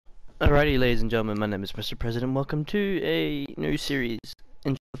Alrighty, ladies and gentlemen, my name is Mr. President. Welcome to a new series,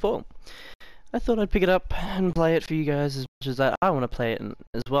 Into the Fall. I thought I'd pick it up and play it for you guys as much as I want to play it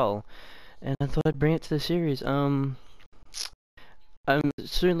as well. And I thought I'd bring it to the series.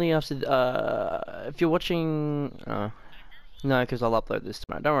 Certainly after, if you're watching, no, because I'll upload this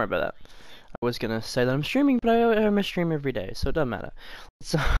tomorrow. Don't worry about that. I was gonna say that I'm streaming, but I stream every day, so it doesn't matter.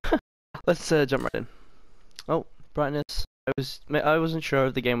 So, let's jump right in. Oh, brightness. I wasn't sure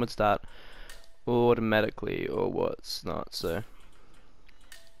if the game would start automatically or what's not, so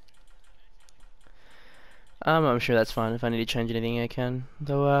I'm sure that's fine. If I need to change anything, I can.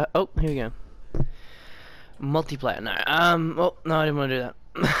 Though, oh, here we go. Multiplayer. No. Oh, no, I didn't want to do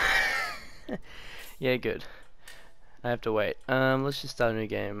that. Yeah, good. I have to wait. Let's just start a new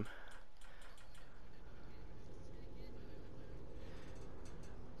game.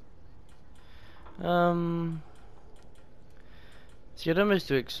 See, I'd almost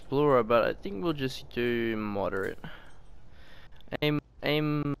do Explorer, but I think we'll just do Moderate.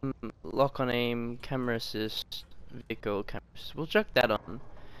 Aim, lock on aim, camera assist, vehicle, camera assist. We'll chuck that on.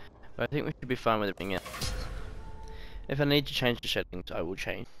 But I think we should be fine with everything else. If I need to change the settings, I will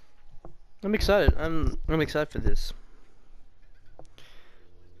change. I'm excited. I'm excited for this.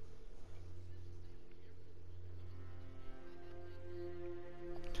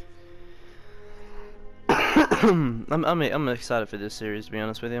 I'm excited for this series, to be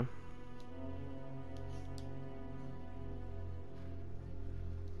honest with you.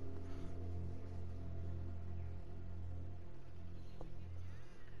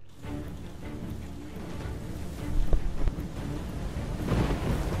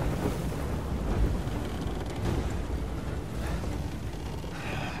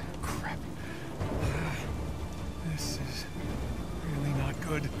 Crap. This is really not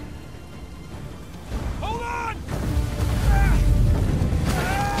good. Hold on!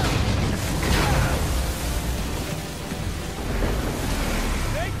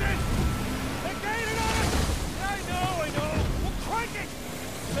 Nathan! They're gaining on us! I know! We'll crank it!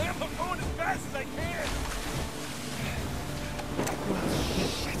 Sam, I'm going as fast as I can!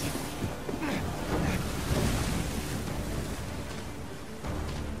 Shit!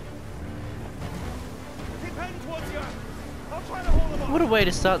 Keep heading towards you! I'll try to hold them off! What a way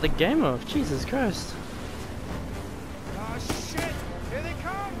to start the game off! Jesus Christ! Ah, shit! Here they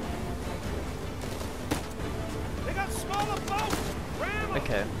come! They got smaller boats! Ram 'em!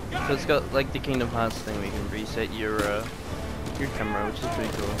 Okay, so it's got like the Kingdom Hearts thing where you can reset your camera, which is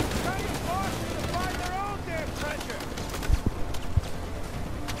pretty cool. Tell your bosses to find their own damn treasure!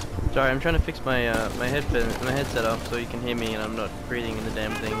 Sorry, I'm trying to fix my my headset off so you can hear me and I'm not breathing in the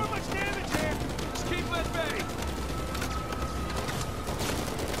damn thing. Not much damage here! Just keep at bay!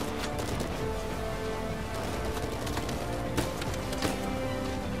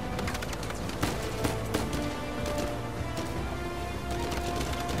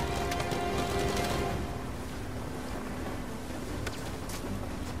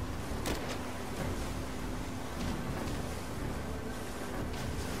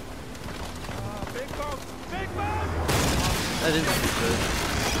 Big boat! Big boat! That is pretty good.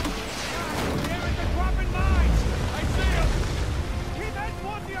 Damn it, they're dropping mines! I see them! Keep heading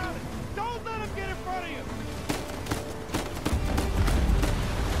towards the island! Don't let them get in front of you!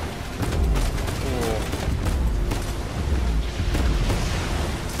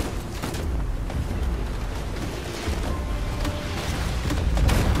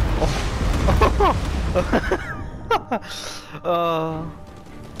 Oh,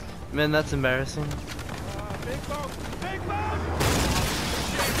 man, that's embarrassing. Big boat! Big boat!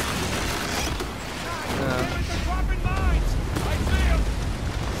 Yeah. Damn it, they're dropping mines! I see them!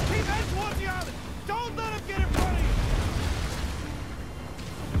 Just keep heading towards the island! Don't let them get in front of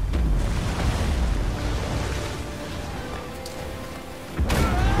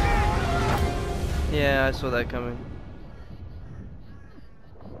you! Yeah, I saw that coming.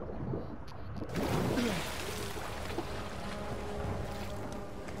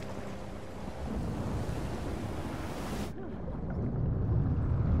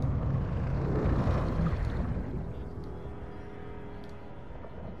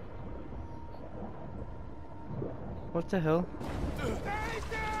 What the hell? Hey!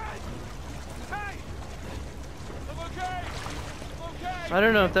 I'm okay! I'm okay! I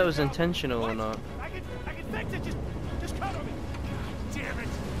don't know if that was intentional or not. I can fix it! Just cover me! Damn it!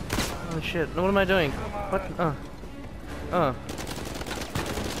 Oh shit, what am I doing? What? Oh.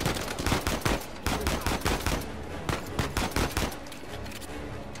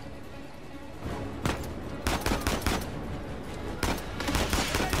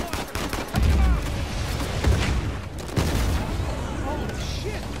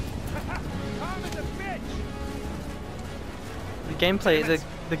 gameplay, Damn it.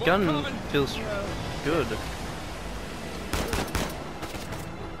 the More gun coming. feels good.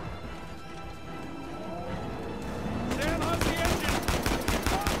 Sam, how's the engine?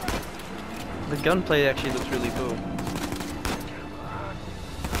 The gunplay actually looks really cool.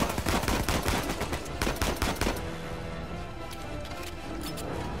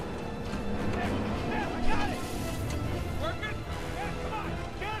 Working? Yeah, come on.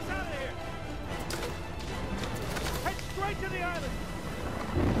 Get us out of here. Head straight to the island.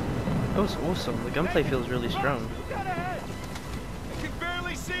 That was awesome. The gunplay feels really strong. Look out ahead. I can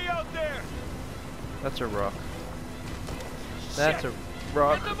barely see out there. That's a rock. That's a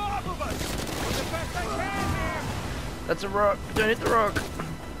rock. Get them off of us. The best I can here. That's a rock. Don't hit the rock.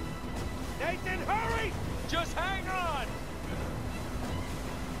 Nathan, hurry. Just hang on.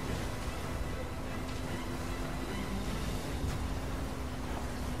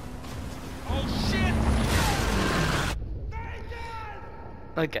 Oh, shit.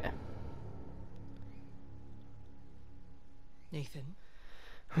 Nathan! Okay. Nathan,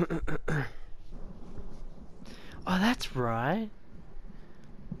 Oh, that's right.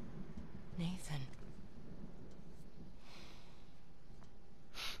 Nathan.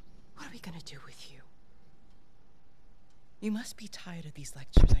 What are we gonna do with you? You must be tired of these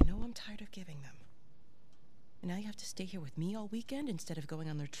lectures. I know I'm tired of giving them. And now you have to stay here with me all weekend instead of going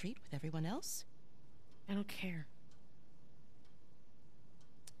on the retreat with everyone else? I don't care.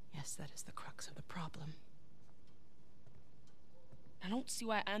 Yes, that is the crux of the problem. I don't see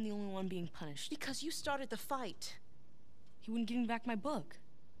why I'm the only one being punished. Because you started the fight. He wouldn't give me back my book.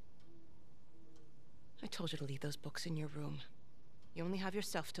 I told you to leave those books in your room. You only have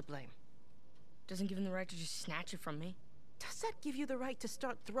yourself to blame. Doesn't give him the right to just snatch it from me. Does that give you the right to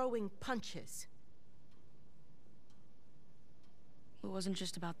start throwing punches? It wasn't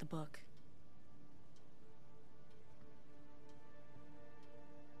just about the book.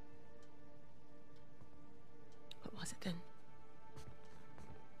 What was it then?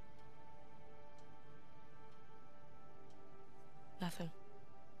 Nothing.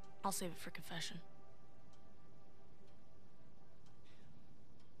 I'll save it for confession.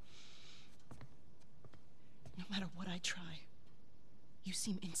 No matter what I try, you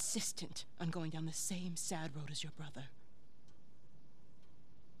seem insistent on going down the same sad road as your brother.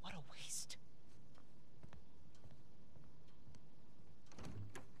 What a waste.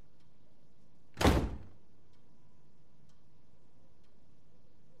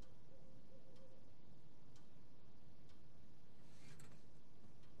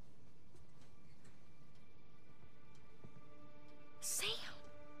 Sam!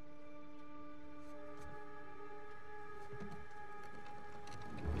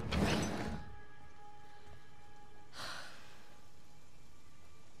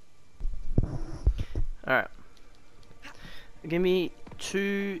 Alright. Give me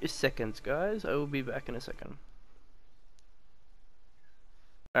 2 seconds, guys. I will be back in a second.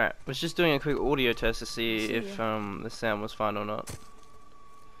 Alright, was just doing a quick audio test to see if the sound was fine or not.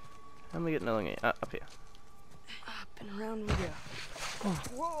 How am I getting along here? Up here. Up and around we go. Oh.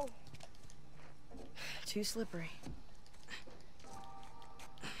 Whoa! Too slippery.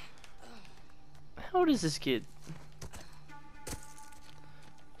 How old is this kid?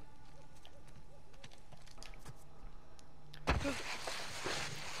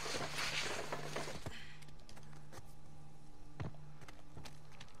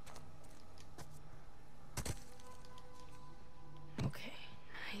 Okay,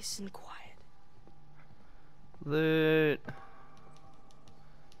 nice and quiet. Loot.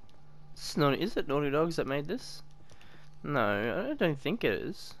 It's not, is it Naughty Dogs that made this? No, I don't think it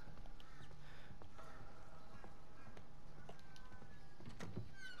is.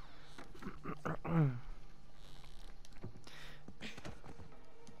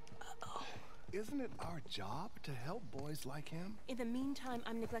 Isn't it our job to help boys like him? In the meantime,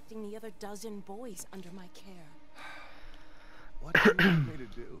 I'm neglecting the other dozen boys under my care. What do you want me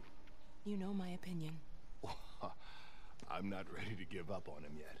to do? You know my opinion. I'm not ready to give up on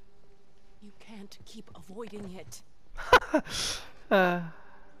him yet. You can't keep avoiding it.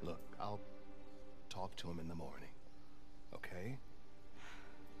 Look, I'll talk to him in the morning. Okay?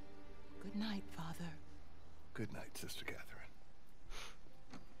 Good night, Father. Good night, Sister Catherine.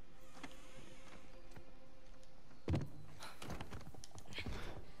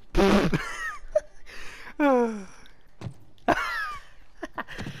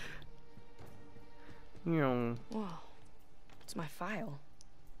 Whoa. It's my file.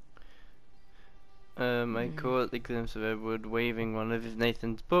 I caught the glimpse of Edward waving one of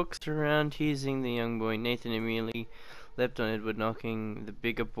Nathan's books around, teasing the young boy. Nathan immediately Leapt on Edward, knocking the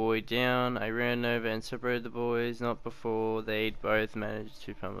bigger boy down. I ran over and separated the boys, not before they'd both managed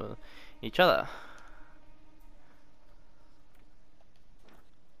to pummel each other.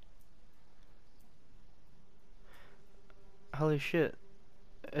 Holy shit.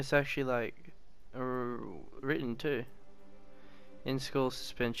 It's actually like written too. In school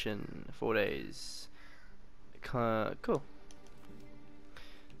suspension, 4 days. Cool.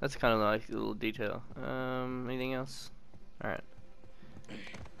 That's kind of like a little detail. Anything else? Alright.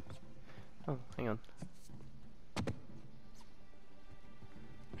 Oh, hang on.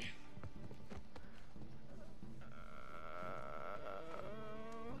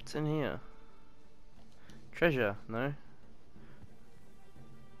 What's in here? Treasure? No.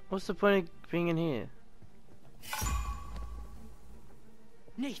 What's the point of being in here?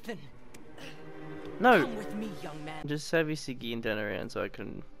 Nathan, No! come with me, young man. Just savvy Siggy and turn around so I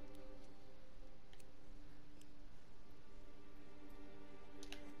can...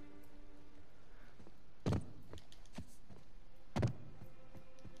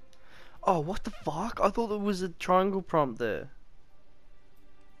 Oh, what the fuck? I thought there was a triangle prompt there.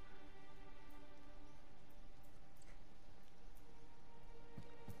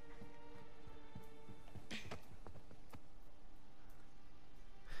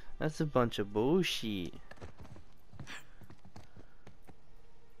 That's a bunch of bullshit.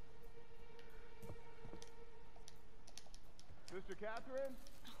 Sister Catherine?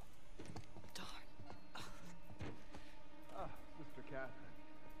 Darn. Ah, Sister Catherine.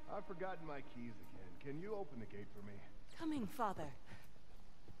 I've forgotten my keys again. Can you open the gate for me? Coming, Father.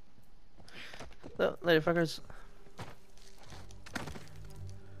 Later, fuckers.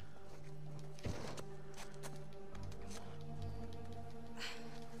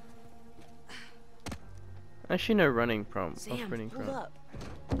 Actually, no running prompt. Sam, Running hold prompt. up.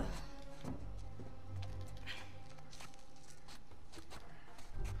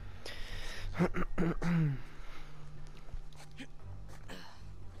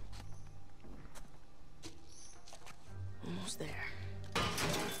 Almost there.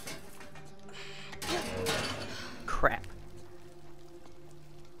 Crap.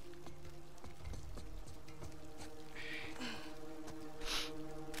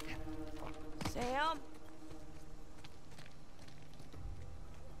 Sam?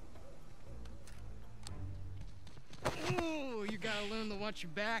 Ooh, you gotta learn to watch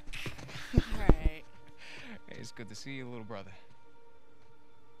your back. Alright. Hey, it's good to see you, little brother.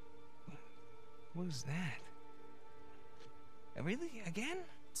 What is that? Really? Again?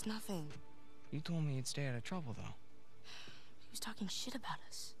 It's nothing. You told me you'd stay out of trouble, though. He was talking shit about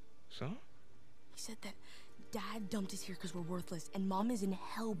us. So? He said that Dad dumped us here because we're worthless, and Mom is in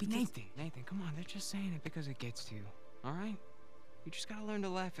hell because... Nathan, come on. They're just saying it because it gets to you, all right? You just gotta learn to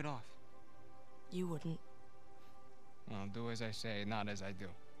laugh it off. You wouldn't. Well, do as I say, not as I do.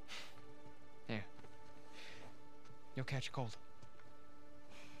 Here. You'll catch a cold.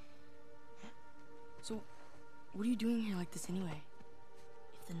 So, what are you doing here like this anyway?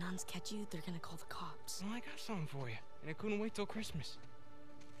 If the nuns catch you, they're gonna call the cops. Well, I got something for you, and I couldn't wait till Christmas.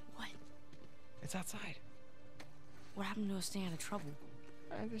 What? It's outside. What happened to us staying out of trouble?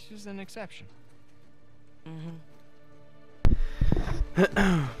 This is an exception. Mm-hmm.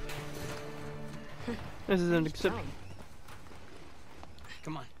 This is an exception.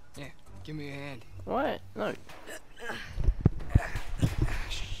 Come on. Yeah, give me a hand. What? No.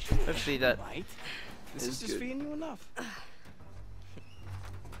 Hopefully that Right? This is is just good. feeding you enough. That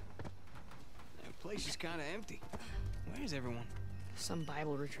place is kind of empty. Where's everyone? Some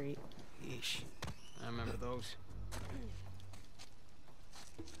Bible retreat. Yeesh. I remember those.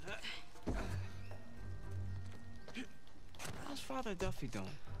 How's Father Duffy doing?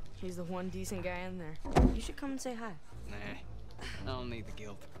 He's the one decent guy in there. You should come and say hi. Nah, I don't need the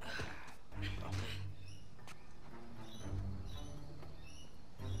guilt.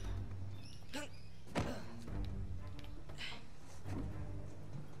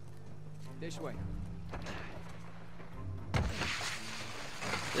 This way.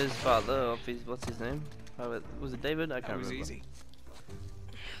 his father of his, what's his name? Was it David? I can't That was remember. easy.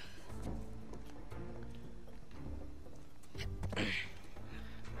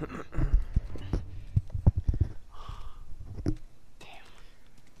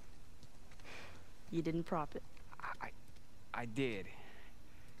 You didn't prop it. I did.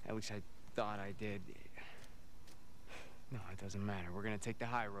 At least I thought I did. No, it doesn't matter. We're gonna take the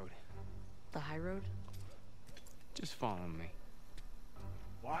high road. The high road? Just follow me.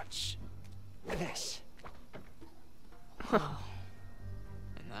 Watch this. And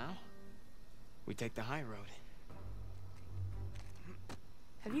now, we take the high road.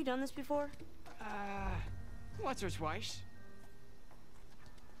 Have you done this before? Once or twice.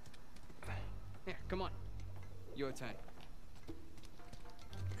 Here, come on. Your turn.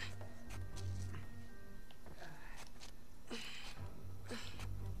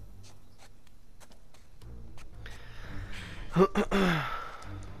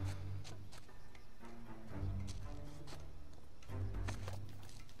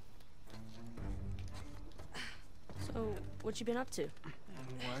 So, what you been up to?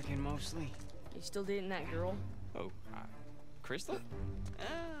 I'm working mostly. You still dating that girl? Oh, Crystal?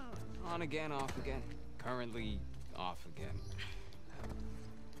 On again, off again. Currently off again.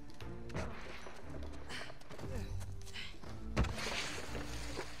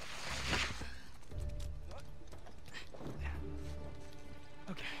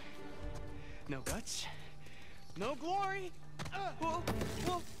 Okay. No guts. No glory. Whoa,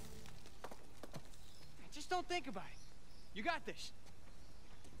 whoa. Just don't think about it. You got this.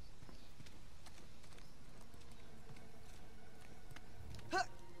 I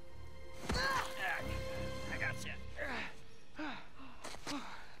got you.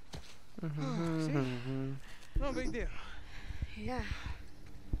 See? No big deal. Yeah.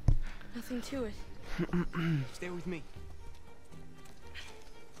 Nothing to it. Stay with me.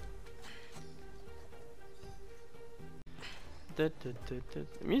 The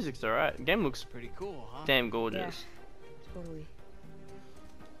music's alright. Game looks Pretty cool, huh? damn gorgeous. Yeah, totally.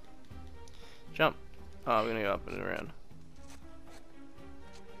 Jump. Oh, we're gonna go up and around.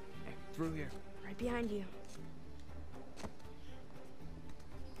 Hey, through here. Right behind you.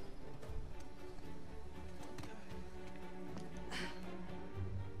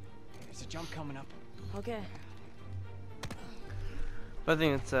 There's a jump coming up. Okay. I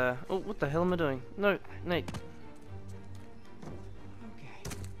think it's oh, what the hell am I doing? No, Nate.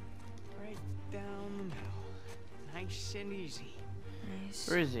 Okay. Right down the middle. Nice and easy. Nice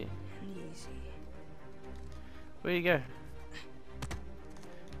Where is he? and easy. Where'd he go?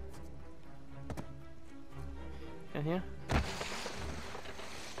 Down here?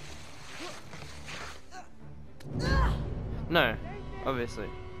 No, obviously.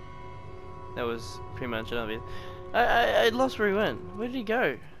 That was pretty much obvious. I lost where he went. Where did he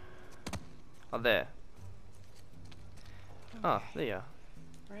go? Oh, there. Oh, there you are.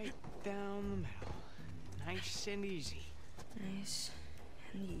 Right down the middle. Nice and easy. Nice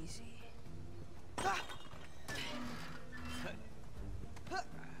and easy.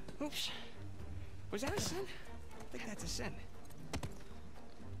 Oops. Was that a sin? I think that's a sin.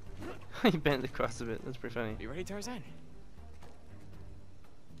 He bent across a bit. That's pretty funny. You ready, Tarzan?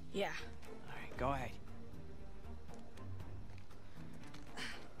 Yeah. All right, go ahead.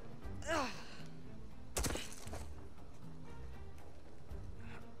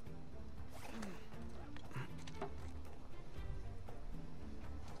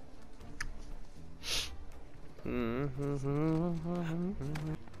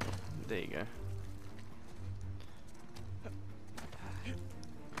 There you go.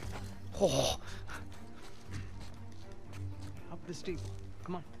 Oh, Up the steeple.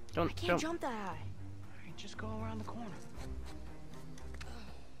 Come on. don't I can't jump. jump that high. All right, just go around the corner.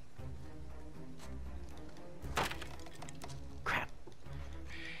 Crap.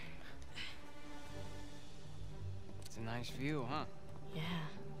 It's a nice view, huh? Yeah.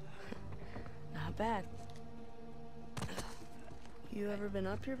 Not bad. You ever been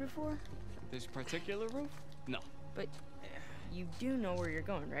up here before? This particular roof? No. But you do know where you're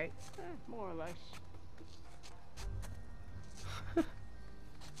going, right? More or less.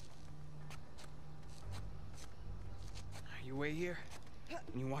 You wait here,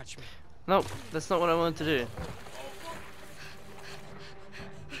 and you watch me. Nope, that's not what I wanted to do.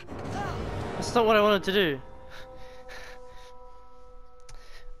 That's not what I wanted to do.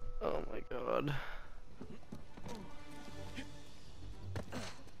 Oh my god.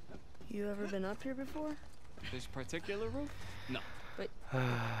 You ever been up here before? This particular roof? No. But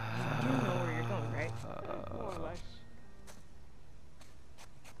you do know where you're going, right? More or less.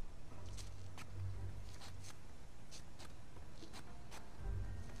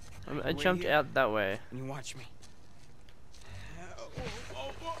 I jumped out that way. And you watch me.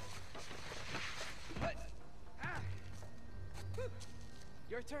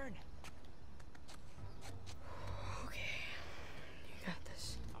 Your turn. Okay. You got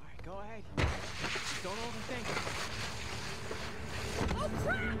this. All right, go ahead. Just don't overthink it. Oh,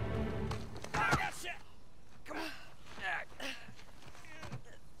 crap! I got shit! Come on.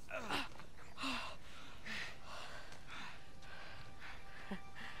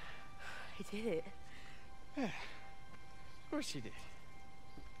 I did it. Of course you did.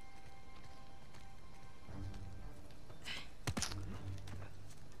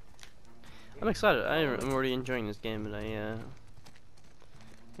 I'm excited. I'm already enjoying this game, and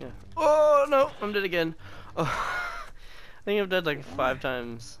yeah. Oh no, I'm dead again. Oh, I think I've died like 5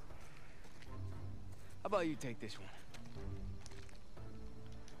 times. How about you take this one?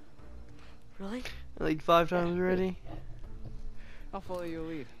 Really? Like 5 times already. I'll follow your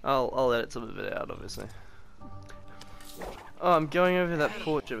lead. I'll edit some of it out, obviously. Oh, I'm going over that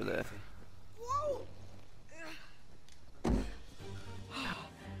porch over there.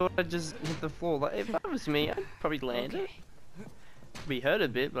 I just hit the floor. Like, if that was me, I'd probably land it. Be hurt a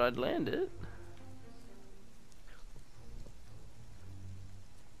bit, but I'd land it.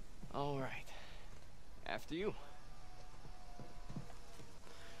 All right. After you.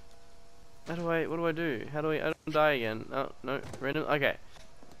 What do I do? I don't die again. Oh, no, random, okay.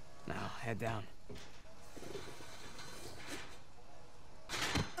 Now, head down.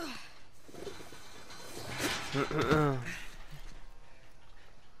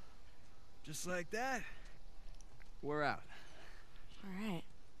 Just like that. We're out. All right.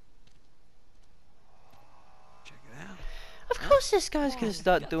 Check it out. Of course this guy's gonna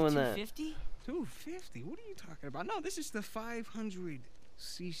start doing that. 250? 250? What are you talking about? No, this is the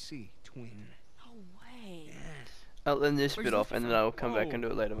 500cc twin. No way. Yeah. I'll end this Where's bit the off and then I'll come back Whoa. and do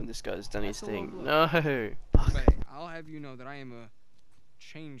it later when this guy's done his That's a low thing. blow. No! But hey, I'll have you know that I am a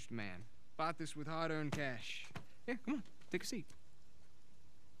changed man. Bought this with hard-earned cash. Here, come on, take a seat.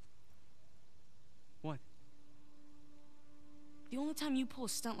 What? The only time you pull a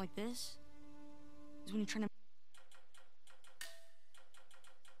stunt like this is when you're trying to.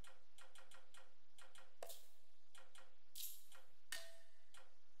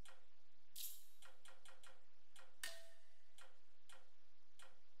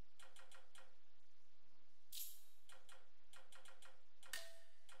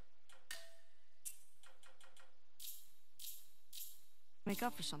 Make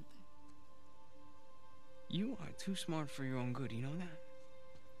up for something. You are too smart for your own good, you know that?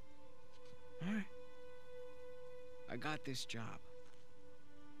 Alright. I got this job.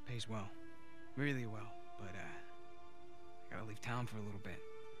 Pays well. Really well. But, I gotta leave town for a little bit.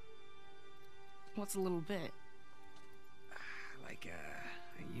 What's a little bit? Like,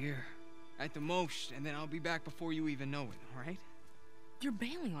 a year. At the most, and then I'll be back before you even know it, alright? You're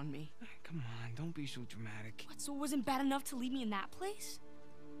bailing on me. Come on, don't be so dramatic. What, so it wasn't bad enough to leave me in that place?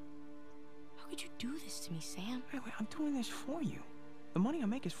 How could you do this to me, Sam? Wait, I'm doing this for you. The money I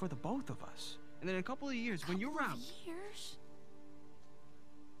make is for the both of us. And then in a couple of years, when you're out... Years?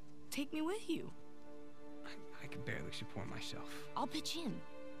 Take me with you. I can barely support myself. I'll pitch in.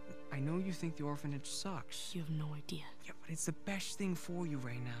 I know you think the orphanage sucks. You have no idea. Yeah, but it's the best thing for you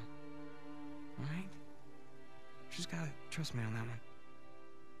right now. Alright? Just gotta trust me on that one.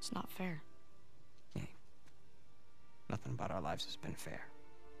 It's not fair. Hey, nothing about our lives has been fair.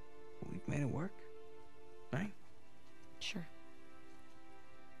 But we've made it work. Right? Sure.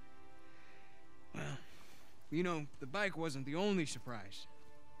 Well, you know, the bike wasn't the only surprise.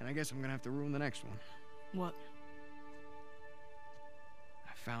 And I guess I'm gonna have to ruin the next one. What?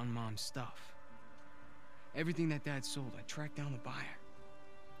 I found Mom's stuff. Everything that Dad sold, I tracked down the buyer.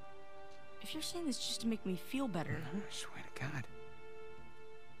 If you're saying this just to make me feel better, I swear to God.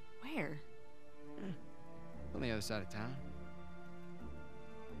 where? On the other side of town.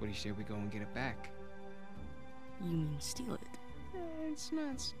 What do you say we go and get it back? You mean steal it? It's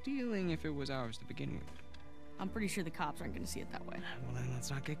not stealing if it was ours to begin with. I'm pretty sure the cops aren't gonna see it that way. Well, then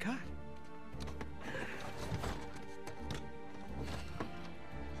let's not get caught.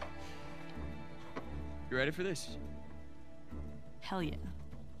 You ready for this? Hell yeah.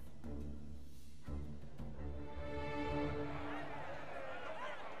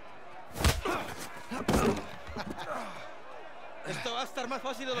 Esto va a estar más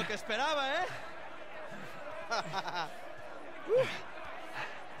fácil de lo que esperaba, ¿eh?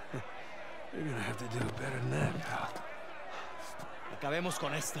 You're gonna have to do it better than that, pal. Acabemos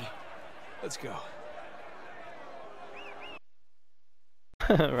con esto. Let's go.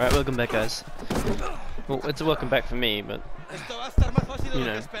 Right, welcome back, guys. Well, it's a welcome back for me, but Esto va a estar más fácil de you lo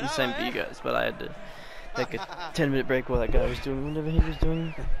know, que the esperaba, same for you ¿eh? guys. But I had to take a 10-minute break while that guy was doing whatever he was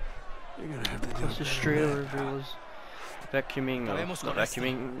doing. You're gonna have to do it It's just better straight, than or that, if it pal. was vacuuming, or Acabemos not con esto.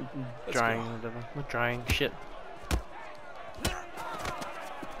 vacuuming, Let's drying, go. whatever. Not drying, shit.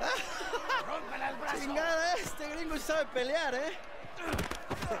 Chingada, este gringo sabe pelear, ¿eh?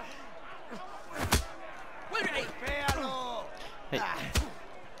 ¡Golpéalo! Hey.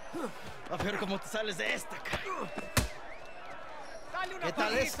 A ver cómo te sales de esta, cara. ¿Qué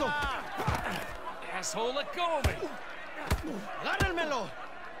tal esto? Asshole, let go of me! ¡Agárrenmelo!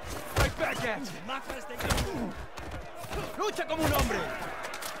 Right back at you! ¡Mata a este gringo! ¡Lucha como un hombre!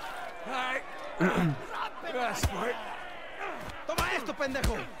 Alright. Smart. Toma esto,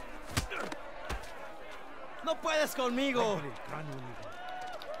 pendejo. No puedes conmigo.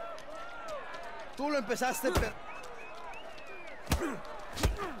 Tú lo empezaste, pero...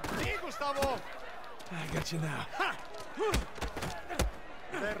 Sí, Gustavo. I got you now.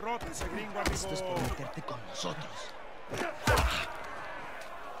 Derrota ese gringo, Esto es por amigo. meterte con nosotros.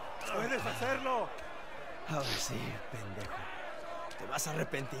 Puedes hacerlo. Ahora sí, pendejo. Te vas a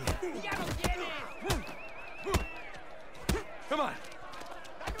arrepentir. Come on.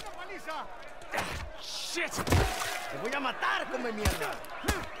 Dale una paliza. Shit. Te voy a matar, come mierda.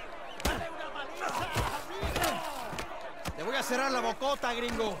 Te voy a cerrar la bocota,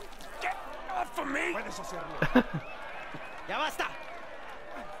 gringo. Get off of me. Puedes hacerlo. Ya basta.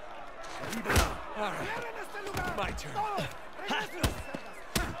 All right. My turn.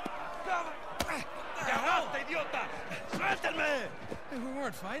 ¡Ya basta, idiota! ¡Suéltenme! Hey, we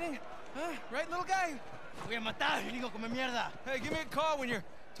weren't fighting, huh? Right, little guy? Te voy a matar, gringo, come mierda. Hey, give me a call when you're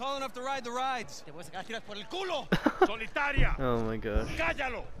tall enough to ride the rides. Te voy a sacar tiras por el culo. Solitaria. Oh my gosh.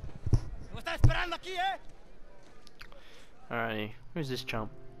 Cállalo. Me está esperando aquí, ¿eh? Alrighty, who's this chump?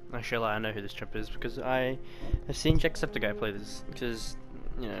 Actually, I know who this chump is because I have seen Jacksepticeye play this. Because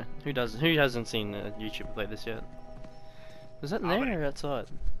you know who hasn't seen a YouTuber play this yet? Was that in there or outside?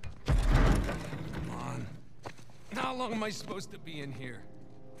 Come on. How long am I supposed to be in here?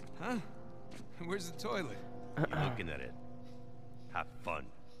 Huh? Where's the toilet? You're looking at it. Have fun.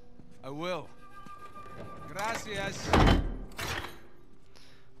 I will. Gracias.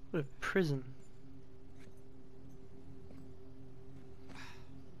 What a prison.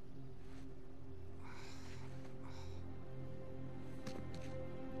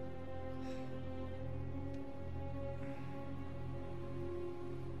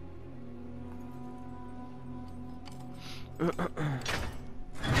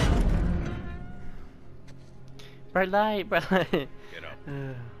 Bright light, bright light. Get up. Oh,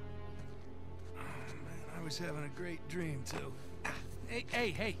 man, I was having a great dream, too. Hey,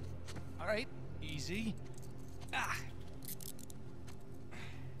 hey, hey. All right, easy. Ah.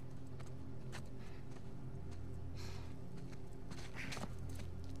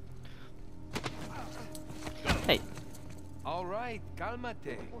 Hey. All right,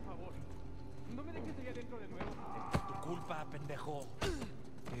 cálmate. Tu culpa, pendejo.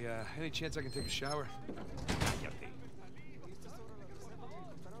 Hey, any chance I can take a shower? Cállate.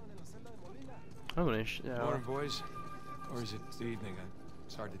 I'm gonna shower. Morning, boys. Or is it the evening?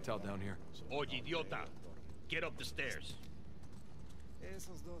 It's hard to tell down here. Oye, idiota. Get up the stairs.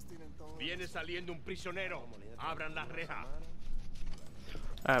 Viene saliendo un prisionero. Abran la reja.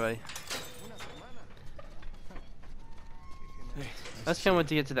 Alright, buddy. Hey, I just can't wait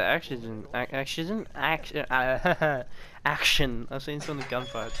to get to the action. Action. I've seen some of the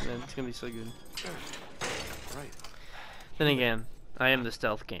gunfights, man. It's gonna be so good. right. Then again, I am the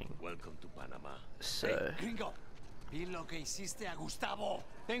stealth king, Welcome to Panama. so. Gringo, vi lo que hiciste a Gustavo.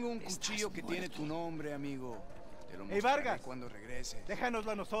 Tengo un cuchillo que tiene tu nombre, amigo. Te lo mostraré Vargas. cuando regrese.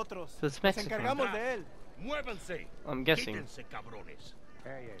 Déjanoslo a nosotros. So it's Nos Mexican. encargamos de él. Muévanse. I'm guessing. Quítense, cabrones.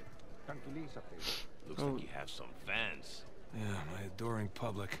 Tranquilízate. Looks like you have some fans. Yeah, my adoring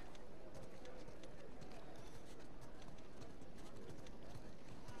public.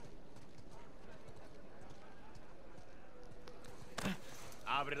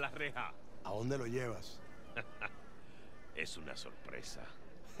 Abre la reja. ¿A dónde lo llevas? Es una sorpresa.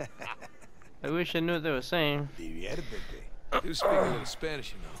 I wish I knew what they were saying. Diviértete. You speak a little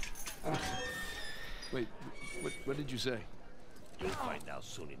Spanish, you know. Wait, what did you say? You'll find out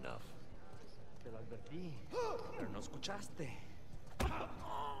soon enough. Te lo advertí, pero no escuchaste.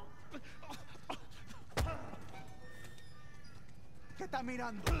 ¿Qué está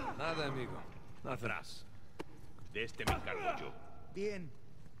mirando? Nada, amigo. Nothing. Atrás. De este me encargo yo. Bien.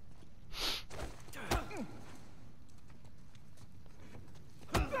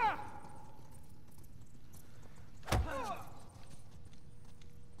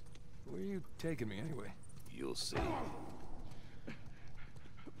 Where are you taking me, anyway? You'll see.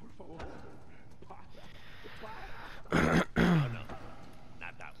 No,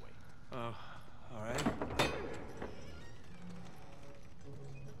 not that way. Oh, all right.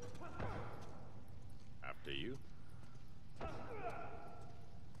 After you.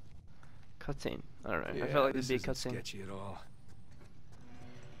 Cutscene. Alright, Yeah, I felt like this it'd be a isn't cutscene. sketcy at all.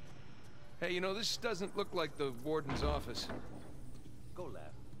 Hey, you know, this doesn't look like the warden's office. Go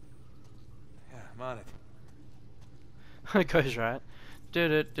left. Yeah, I'm on it. It goes right.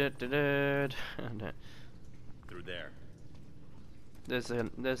 Through there. There's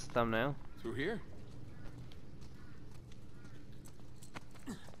the thumbnail. Through here?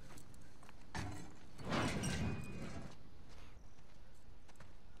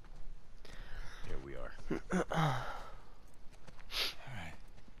 Alright.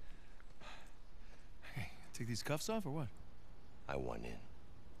 Okay, take these cuffs off or what? I want in.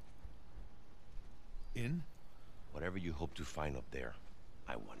 In? Whatever you hope to find up there,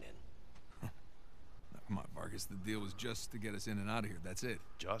 I want in. Now, come on, Vargas, the deal was just to get us in and out of here, that's it.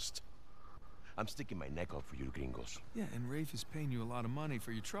 Just? I'm sticking my neck out for you gringos. Yeah, and Rafe is paying you a lot of money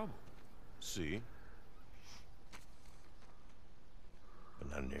for your trouble. See?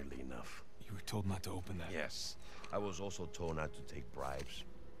 But not nearly enough. You were told not to open that. Yes. I was also told not to take bribes,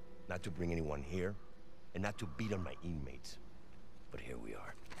 not to bring anyone here, and not to beat on my inmates. But here we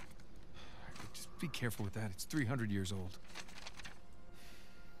are. Just be careful with that. It's 300 years old.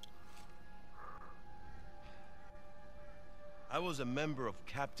 I was a member of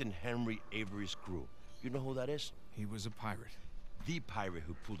Captain Henry Avery's crew. You know who that is? He was a pirate. The pirate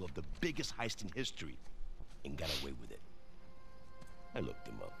who pulled off the biggest heist in history and got away with it. I looked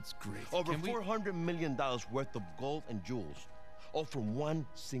him up. That's great. Over Can we- $400 million worth of gold and jewels, all from one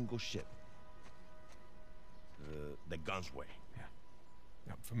single ship. The Gunsway. Yeah.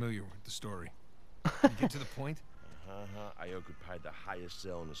 I'm familiar with the story. Can you get to the point? I occupied the highest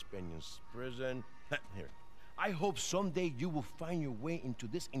cell in the Spaniards' prison. Here. I hope someday you will find your way into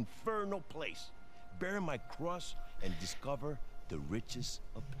this infernal place, bear my cross, and discover the riches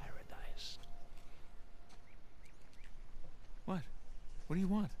of paradise. What? What do you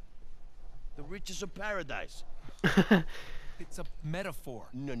want? The riches of paradise. It's a metaphor.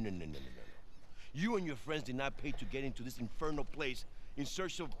 No. You and your friends did not pay to get into this infernal place in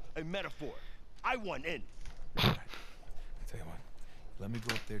search of a metaphor. I want in. All right. I'll tell you what. Let me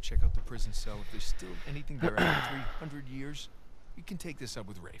go up there, check out the prison cell. If there's still anything there after 300 years, you can take this up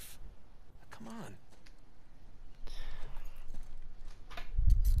with Rafe. Now, come on.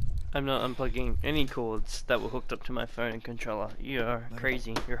 I'm not unplugging any cords that were hooked up to my phone and controller. You are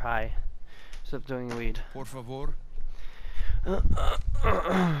crazy. You're high. Stop doing weed. Por favor. I'm gonna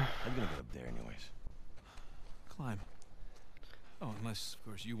get up there anyways. Climb. Oh, unless, of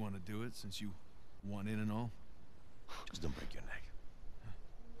course, you want to do it, since you want in and all. Just don't break your neck.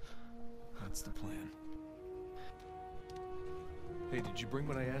 That's the plan. Hey, did you bring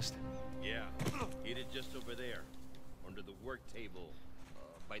what I asked? Yeah, eat it just over there, under the work table,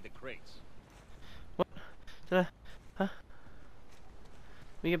 by the crates. What? Did I? Huh?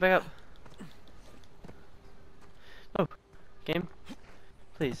 Let me get back up. Oh, game.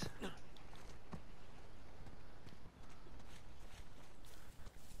 Please.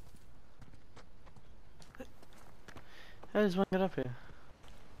 How does one get up here?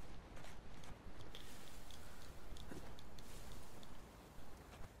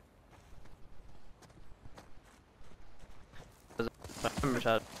 I'm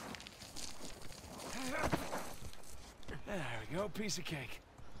retarded. There we go, piece of cake.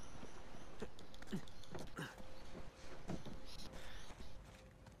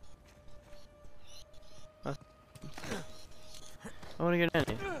 I want to get in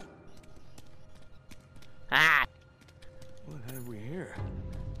here. Ah! What have we here?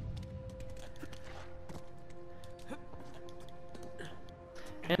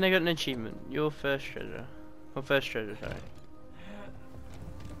 And I got an achievement. Your first treasure. Or first treasure, sorry.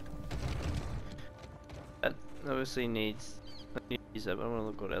 That obviously needs... I need to use that, but I want to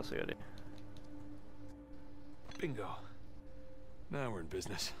look what else I got here. Bingo. Now we're in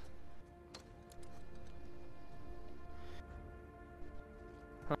business.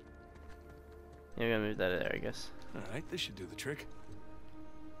 Yeah, we're gonna move that there, I guess. Alright, this should do the trick.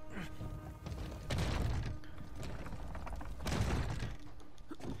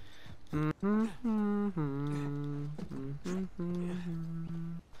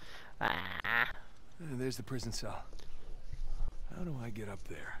 Ah! And there's the prison cell. How do I get up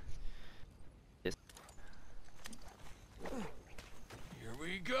there? Yes. Here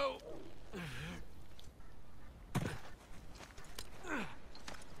we go.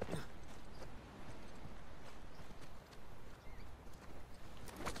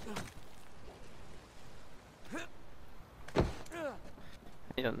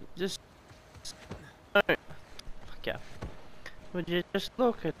 Yeah, just... Alright. Fuck yeah. Would you just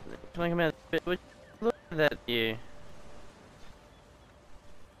look at... Can I come out a bit? Would you look at that, you?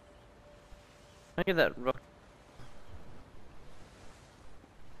 Look at that rock.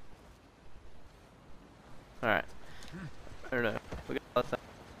 Alright. I don't know. We got lots of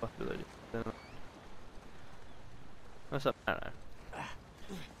possibilities. What's up? I don't know.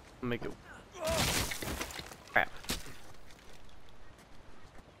 Make it... Crap.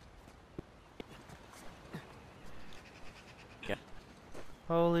 Yeah.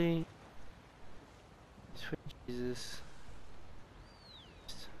 Holy... Sweet Jesus.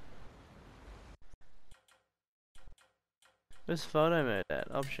 Where's photo mode at?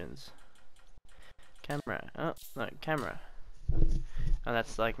 Options. Camera. Oh, no, camera. Oh,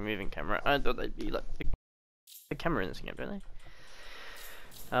 that's like moving camera. I thought they'd be like the camera in this game, don't they?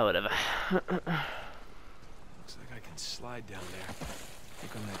 Oh, whatever. Looks like I can slide down there.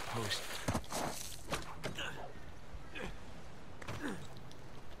 Look on that post.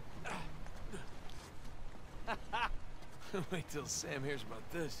 Wait till Sam hears about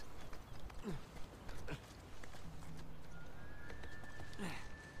this.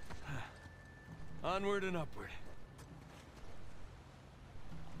 Onward and upward.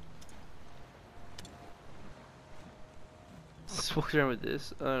 Just walk around with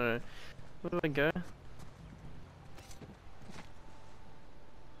this. I don't know. Where do I go?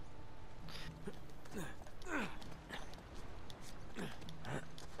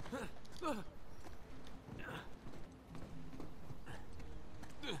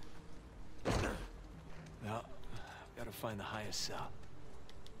 Now, I've got to find the highest cell.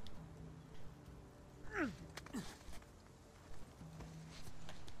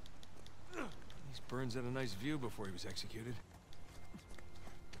 These Burns had a nice view before he was executed.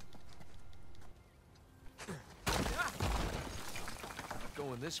 Not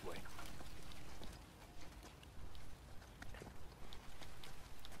going this way.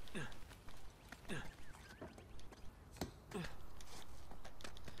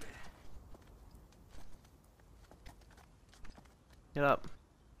 Get up.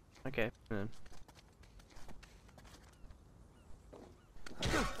 Okay, then.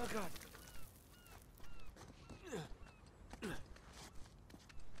 Oh God.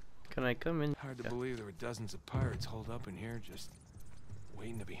 Can I come in? Hard to believe there were dozens of pirates holed up in here, just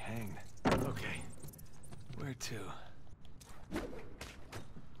waiting to be hanged. Okay, where to?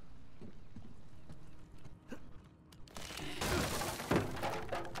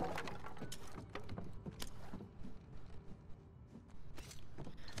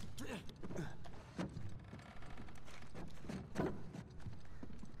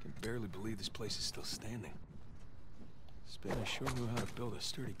 Can barely believe this place is still standing. Spanish sure knew how to build a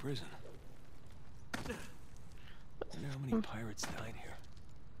sturdy prison. Wonder how many pirates died here.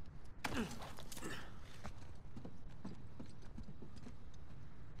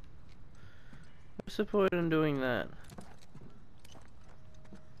 What's the point in doing that?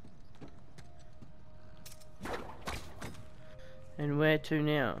 And where to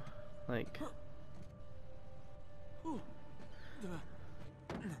now? Like...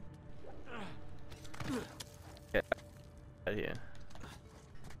 Get out of here.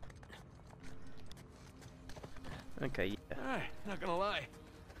 Okay, yeah. Alright, not gonna lie.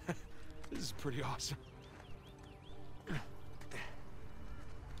 This is pretty awesome.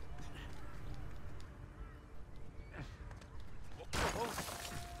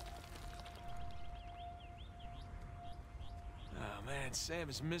 Oh man, Sam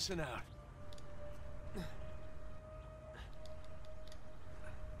is missing out.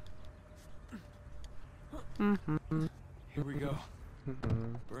 Here we go.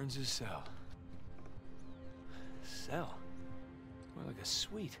 Burns' cell. Cell? More like a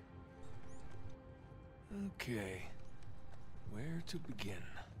suite. Okay. Where to begin?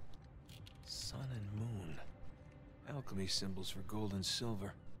 Sun and moon. Alchemy symbols for gold and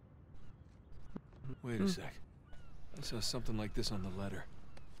silver. Wait a sec. I saw something like this on the letter.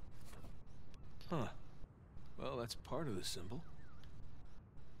 Huh. Well, that's part of the symbol.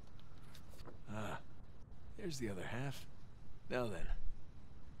 Ah. There's the other half. Now then.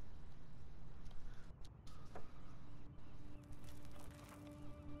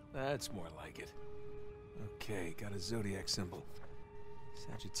 That's more like it. Okay, got a zodiac symbol.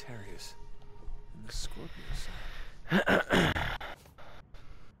 Sagittarius. And the Scorpio sign.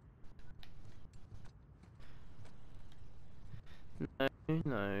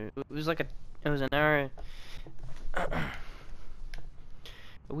 No. It was like it was an arrow.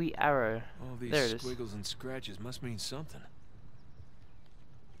 A wee arrow. All these There it is. squiggles and scratches must mean something.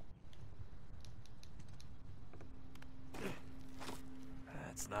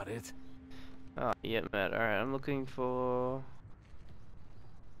 That's not it. Oh, yeah, Matt. Alright, I'm looking for...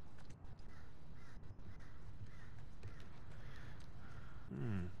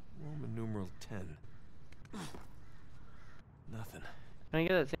 Roman numeral 10. Nothing. Can I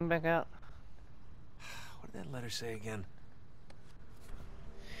get that thing back out? What did that letter say again?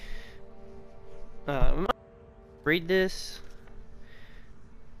 We might read this.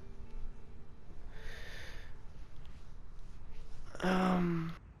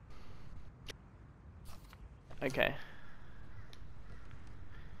 Okay.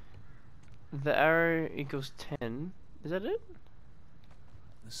 The arrow equals 10. Is that it?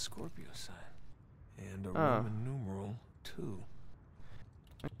 The Scorpio sign. And a Oh. Roman numeral 2.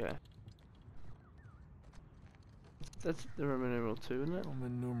 Okay. That's the Roman numeral 2, isn't it?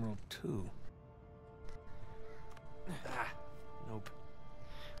 Roman numeral 2. Ah, nope.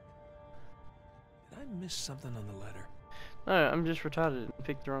 Did I miss something on the letter? No, I'm just retarded and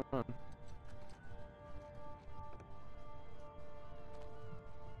picked the wrong one.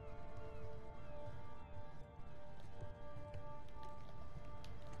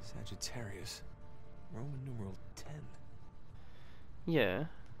 Sagittarius. Roman numeral 10. Yeah.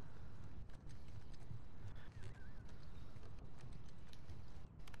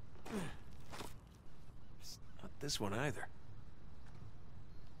 It's not this one either.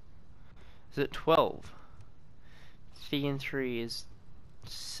 Is it 12? 3 and 3 is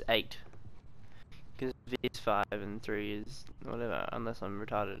 8. Because V is 5 and 3 is whatever, unless I'm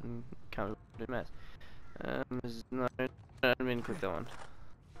retarded and can't do math. No, I didn't mean to click that one.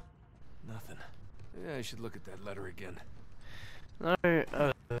 Nothing. Yeah, I should look at that letter again. No,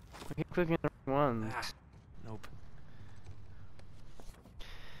 I keep clicking the wrong ones. Ah, nope.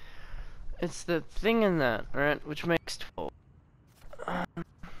 It's the thing in that, right, which makes 12.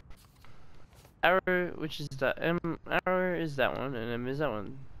 Arrow, which is that, arrow is that one, and M is that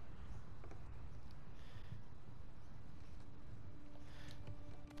one.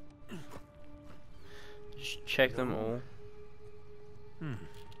 Just check them all.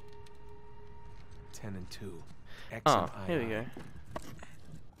 10 and 2. X Oh, and I. here we go. Would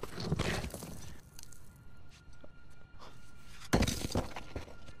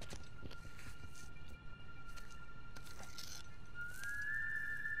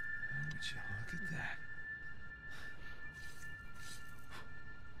you look at that?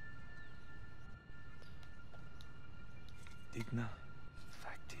 Digna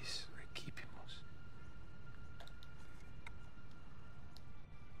factis recipimus.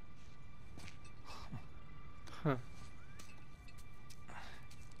 Huh.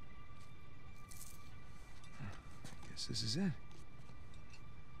 Guess this is it. Alright.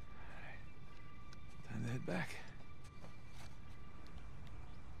 Time to head back.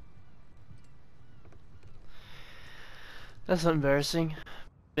 That's not embarrassing.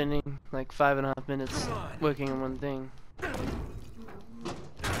 Spending like 5.5 minutes working on one thing.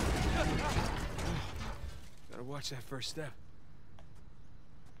 Gotta watch that first step.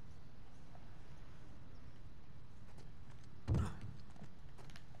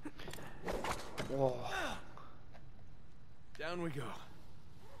 Whoa. Down we go.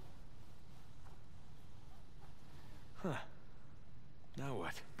 Huh. Now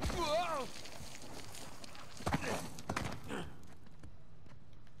what? Whoa!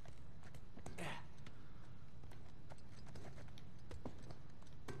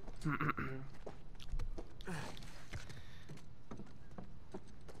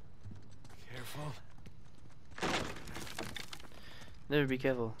 Careful. Never be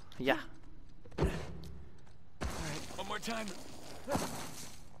careful. Yeah. Alright, one more time.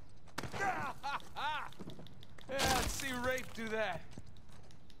 Yeah, let's see Rafe do that.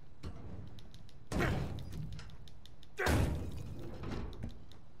 There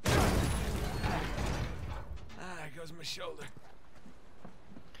goes my shoulder.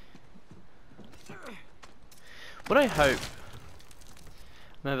 What I hope,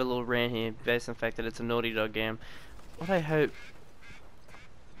 I'm gonna have a little rant here based on the fact that it's a Naughty Dog game. What I hope,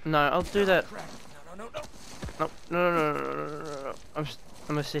 no, I'll do that. No. No. I'm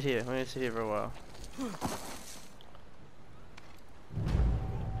gonna sit here. I'm gonna sit here for a while.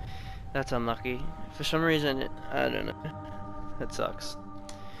 That's unlucky. For some reason, I don't know. That sucks.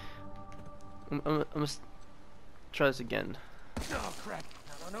 I'm gonna try this again. Oh crap!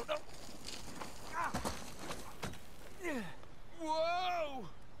 No. Ah. Yeah. Whoa!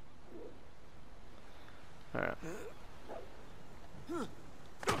 Alright.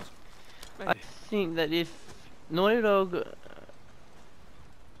 I think that if Naughty Dog,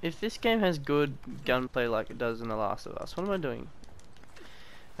 if this game has good gunplay like it does in The Last of Us, what am I doing?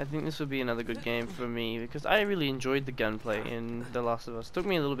 I think this would be another good game for me because I really enjoyed the gunplay in The Last of Us. Took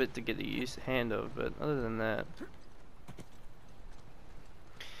me a little bit to get the hand of, but other than that,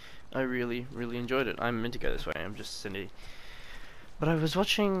 I really enjoyed it. I'm meant to go this way. I'm just silly. But I was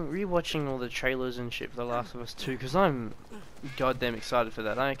rewatching all the trailers and shit for The Last of Us 2 because I'm goddamn excited for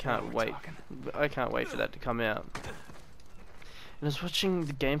that. I can't wait. I can't wait for that to come out. And I was watching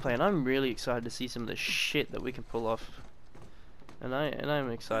the gameplay and I'm really excited to see some of the shit that we can pull off. And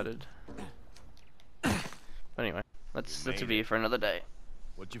I'm excited. Anyway, that's a video for another day.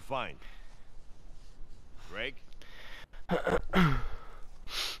 What'd you find? Greg?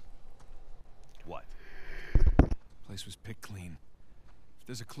 What? Place was picked clean. If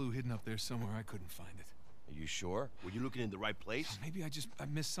there's a clue hidden up there somewhere, I couldn't find it. Are you sure? Were you looking in the right place? Maybe I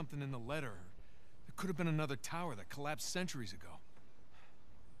missed something in the letter. There could have been another tower that collapsed centuries ago.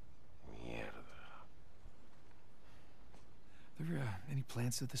 Mierda. There any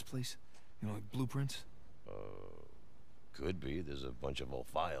plans to this place? You know, like blueprints? Could be. There's a bunch of old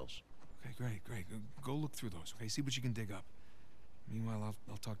files. Okay, great. Go look through those, okay? See what you can dig up. Meanwhile,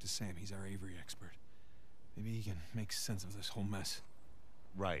 I'll talk to Sam. He's our Avery expert. Maybe he can make sense of this whole mess.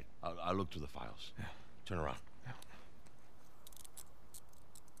 Right. I'll look through the files. Yeah. Turn around. Yeah.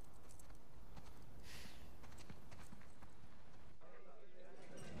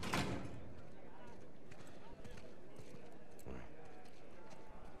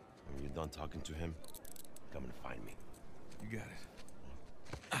 When you're done talking to him, come and find me. You got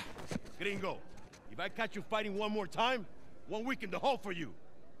it. Gringo, if I catch you fighting one more time, 1 week in the hole for you.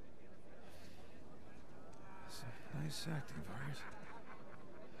 It's a nice acting, Vargas.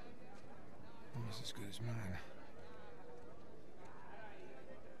 Almost as good as mine.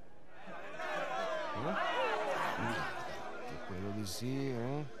 ¿Qué puedo decir,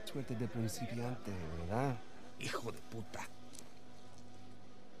 eh? Suerte de principiante, ¿verdad? Hijo de puta.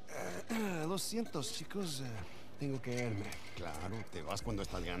 Lo siento, chicos. Tengo que irme. Claro, te vas cuando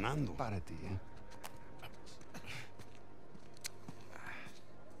estás ganando. Para ti, ¿eh?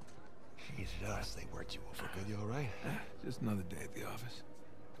 Jesus, they worked you over. Good, you all right? Just another day at the office.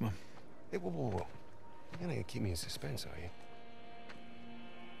 Come on. Hey, whoa. You're not gonna keep me in suspense, are you?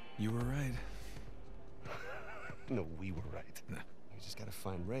 You were right. No, we were right. No. We just gotta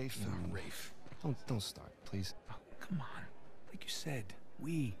find Rafe No, and... Rafe. Don't start, please. Oh, come on. Like you said,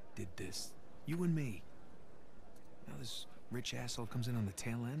 we did this. You and me. Now this rich asshole comes in on the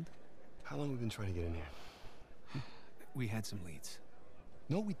tail end. How long have we been trying to get in here? We had some leads.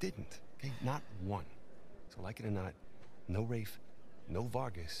 No, we didn't. Okay, not one. So like it or not, no Rafe, no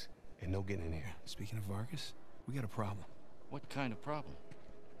Vargas, and no getting in here. Speaking of Vargas, we got a problem. What kind of problem?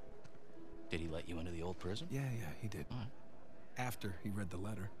 Did he let you into the old prison? Yeah, he did. All right. After he read the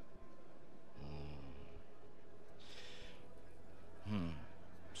letter.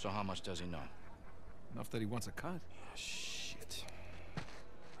 So how much does he know? Enough that he wants a cut. Shit.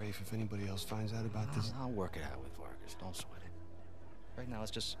 Rafe, if anybody else finds out about this... I'll work it out with Vargas. Don't sweat it. Right now,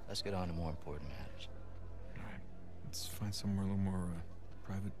 let's get on to more important matters. All right. Let's find somewhere a little more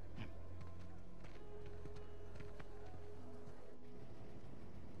private.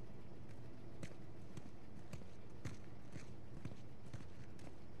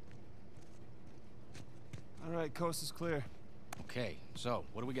 All right, coast is clear. Okay, so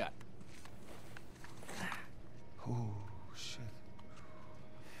what do we got? Oh, shit.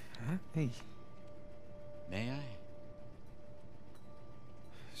 Huh? Hey, May I?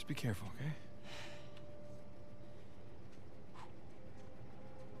 just be careful, okay?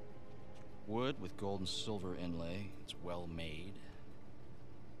 Wood with gold and silver inlay. It's well made.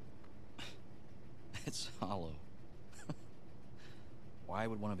 It's hollow. Why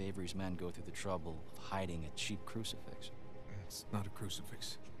would one of Avery's men go through the trouble of hiding a cheap crucifix? It's not a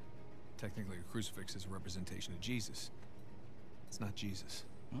crucifix. Technically, a crucifix is a representation of Jesus. It's not Jesus.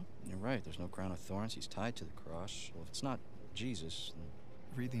 Well, you're right. There's no crown of thorns. He's tied to the cross. Well, if it's not Jesus, then...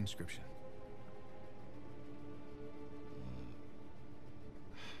 Read the inscription.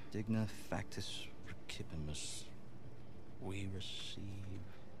 Digna factus recipimus. We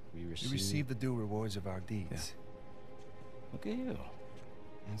receive the due rewards of our deeds. Look at you.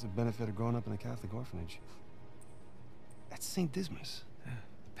 And it's a benefit of growing up in a Catholic orphanage. That's St. Dismas. Yeah,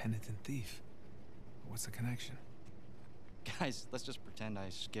 the penitent thief. What's the connection? Guys, let's just pretend I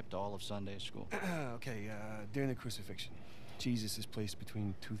skipped all of Sunday school. Okay, during the crucifixion, Jesus is placed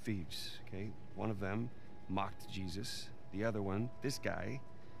between two thieves, okay? One of them mocked Jesus. The other one, this guy,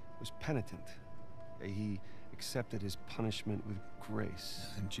 was penitent. Okay? He accepted his punishment with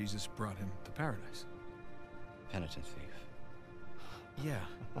grace. And Jesus brought him to paradise. Penitent thief. Yeah.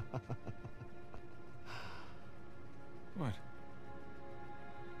 What?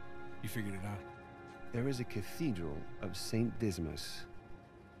 You figured it out? There is a cathedral of St. Dismas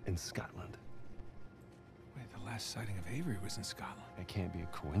in Scotland. Wait, the last sighting of Avery was in Scotland. That can't be a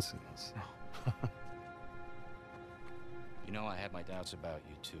coincidence. No. You know, I had my doubts about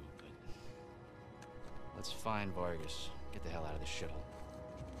you too, but... Let's find Vargas. Get the hell out of this shithole.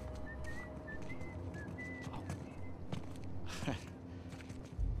 Oh.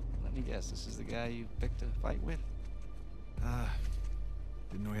 Let me guess, this is the guy you picked a fight with?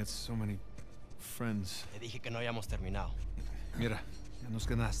 Didn't know he had so many friends. Te dije que no habíamos terminado. Mira, ya nos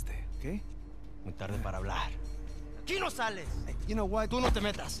ganaste, ¿ok? Muy tarde para hablar. Aquí no sales. Hey, you know what? Tú no te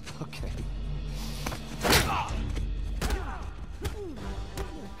metas. Okay.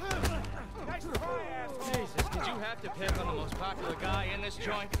 have to pick on the most popular guy in this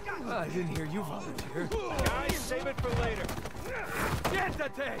joint? I didn't hear you volunteer. Guys, save it for later.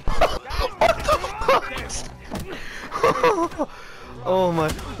 Oh my,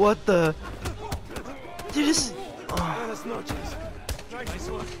 what the? You just. Buenas noches. Nice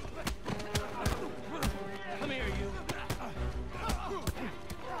one. Come here, you.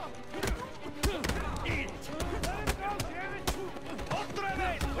 Otra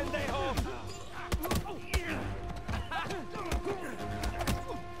vez, pendejo.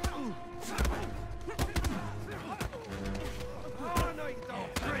 Oh, no, you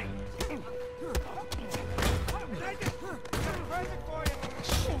don't. Drink.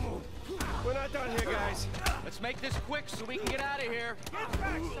 We're not done here, guys. Let's make this quick so we can get out of here. Get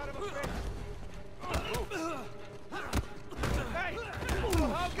back, son of a bitch! Hey!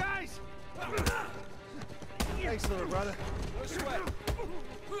 Oh, guys! Thanks, little brother. No sweat.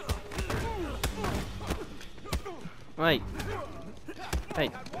 Wait. Hey.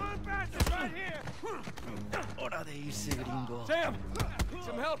 Got one bastard right here! Hora de irse, gringo. Sam!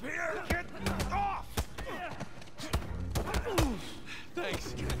 Some help here! Get off!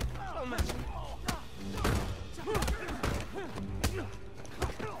 Thanks.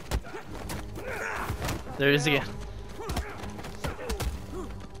 There it is again.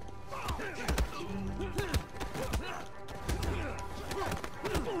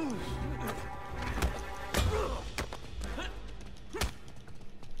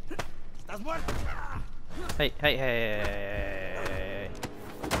 Hey, hey, hey.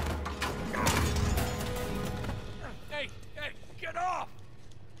 Hey, get off!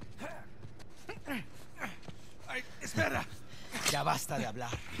 Ay, espera. Ya basta de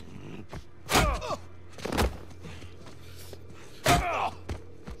hablar.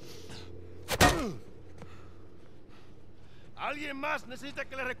 Alguien más necesita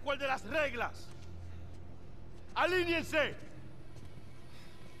que le recuerde las reglas. ¡Alíñense!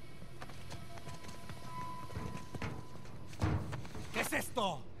 ¿Qué es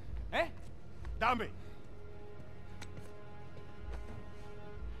esto? ¿Eh? Dame.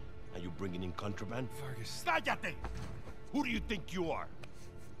 Are you bringing in contraband? Vargas. ¡Cállate! Who do you think you are?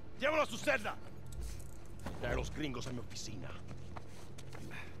 Llévalo a su celda. Trae a los gringos a mi oficina.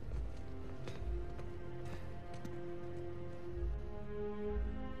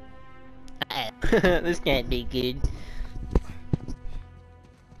 This can't be good.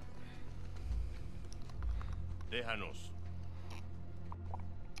 Déjanos.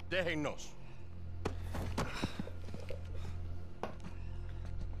 Déjennos.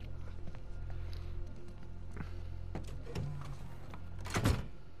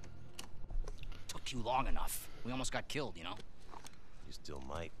 Took you long enough. We almost got killed, you know? You still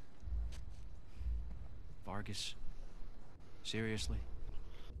might. Vargas? Seriously?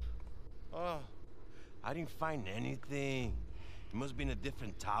 Oh, I didn't find anything. It must be in a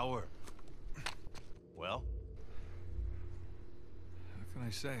different tower. Well? What can I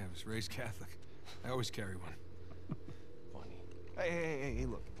say? I was raised Catholic. I always carry one. Funny. Hey,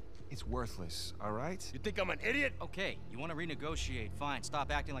 look. It's worthless, all right? You think I'm an idiot? Okay, you want to renegotiate? Fine.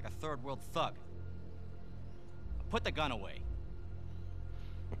 Stop acting like a third world thug. Put the gun away.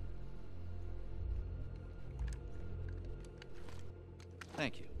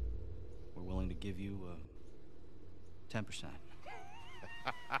 Thank you. We're willing to give you 10%.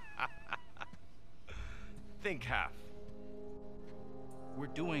 Think half. We're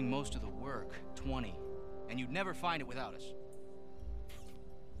doing most of the work, 20, and you'd never find it without us.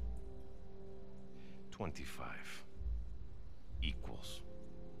 25 equals.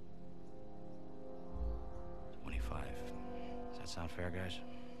 25. Does that sound fair, guys?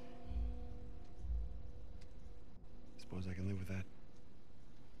 Suppose I can live with that.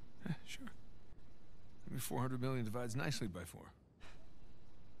 Sure. Maybe 400 million divides nicely by 4.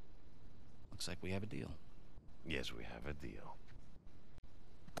 Looks like we have a deal. Yes, we have a deal.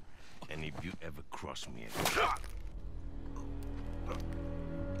 And if you ever cross me again...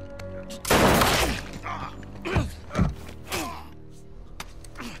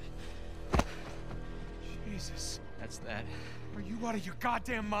 Jesus. That's that. Are you out of your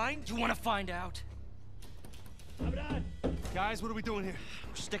goddamn mind? Do you want to find out? Guys, what are we doing here?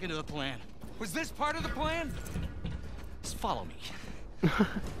 We're sticking to the plan. Was this part of the plan? Just follow me.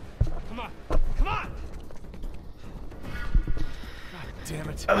 Come on. Come on! God damn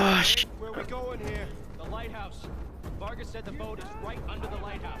it. Where are we going here? The lighthouse. Vargas said the boat is right under the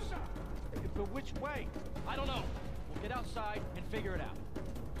lighthouse. But which way? I don't know. We'll get outside and figure it out.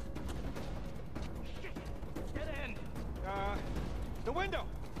 Get in! The window!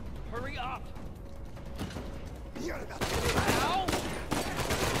 Hurry up! Mierda! Ow!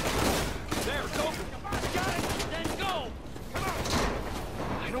 There, it's open! Got it! Stay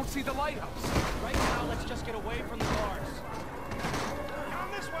see the lighthouse. Right now, let's just get away from the bars. Down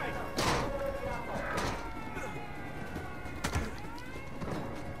this way!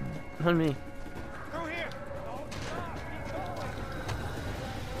 On me. Through here!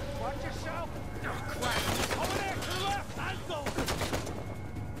 Watch yourself! Oh, crap! Over there, to the left! Alto!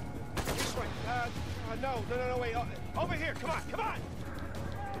 This way. No, wait. Over here, come on, come on!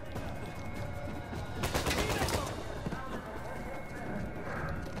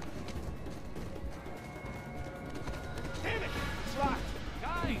 Damn it! It's locked!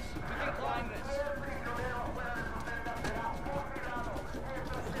 Guys, we can climb this.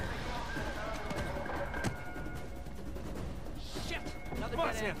 Shit! Another Come on,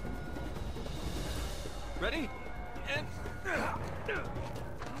 dead Sam. end. Ready? And...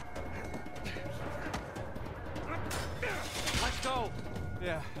 Let's go.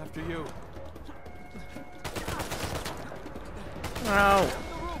 Yeah, after you. Ow. The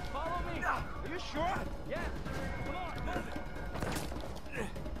roof, follow me. Are you sure? Yeah. Come on, move it.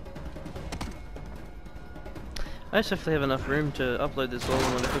 I just have to have enough room to upload this all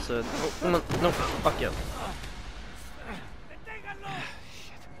in one episode. Oh, come on. No, fuck you.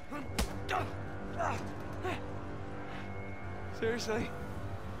 Seriously?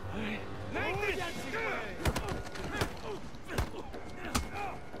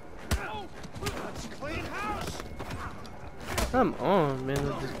 Let's clean house! Come on, man,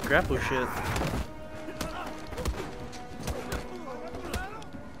 with this grapple shit.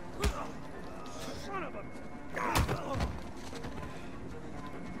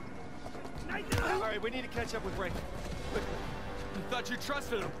 Alright, we need to catch up with Ray. I thought you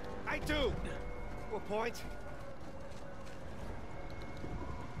trusted him. I do! To a point.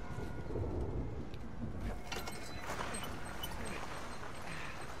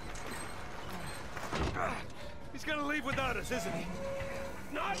 He's gonna leave without us, isn't he?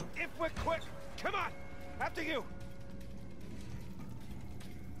 Not if we're quick! Come on! After you!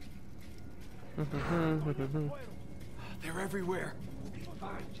 They're everywhere.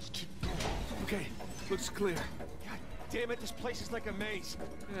 Fine, just keep going. Okay, looks clear. God damn it, this place is like a maze.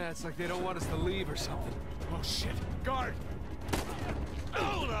 Yeah, it's like they don't want us to leave or something. Oh shit! Guard!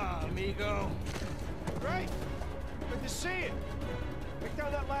 Hola, amigo. Ray! Good to see you! Pick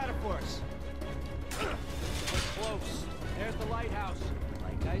down that ladder for us. We're close. There's the lighthouse.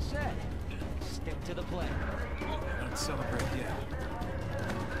 Like I said, stick to the plan. Don't celebrate yet.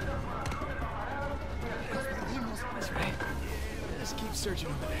 That's right. Just keep searching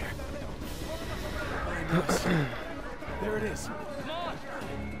over there. Behind us. There it is. Come on!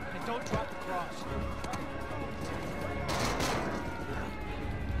 And don't drop the cross.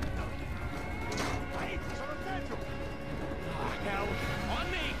 Hey, he's on the bedroom! Ah, hell. On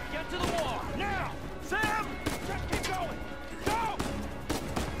me! Get to the wall! Now! Sam! Just keep going! Go!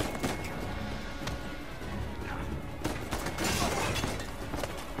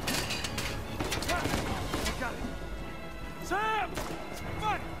 Got it. Sam! Come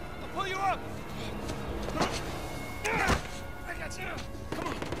on! I'll pull you up! I got you! Come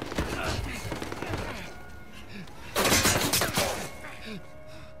on!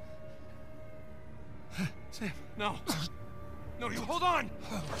 Sam, no. No, you hold on!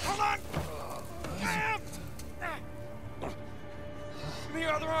 Hold on! Sam! Give me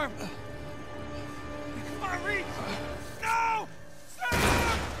your other arm! Come on, reach! No! Sam!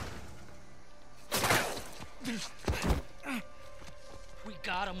 We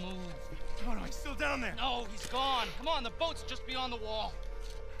gotta move. Oh, no, he's still down there. No, he's gone. Come on, the boat's just beyond the wall.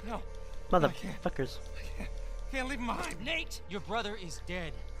 No. Motherfuckers. Can't leave him behind. Nate, your brother is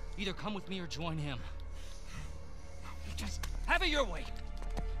dead. Either come with me or join him. Just have it your way.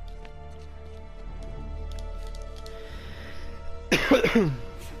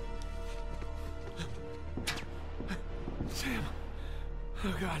 Sam.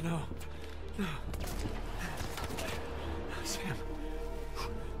 Oh, God, no. No. Sam.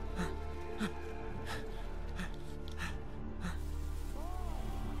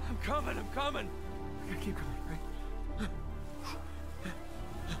 I'm coming. I gotta keep coming, right?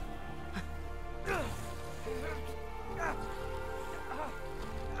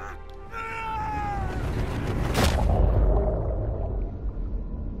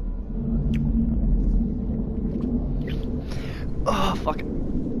 Oh, fuck.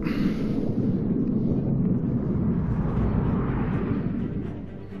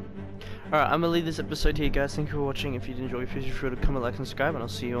 Alright, I'm gonna leave this episode here, guys. Thank you for watching. If you did enjoy, please be sure to comment, like, and subscribe, and I'll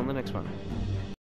see you on the next one.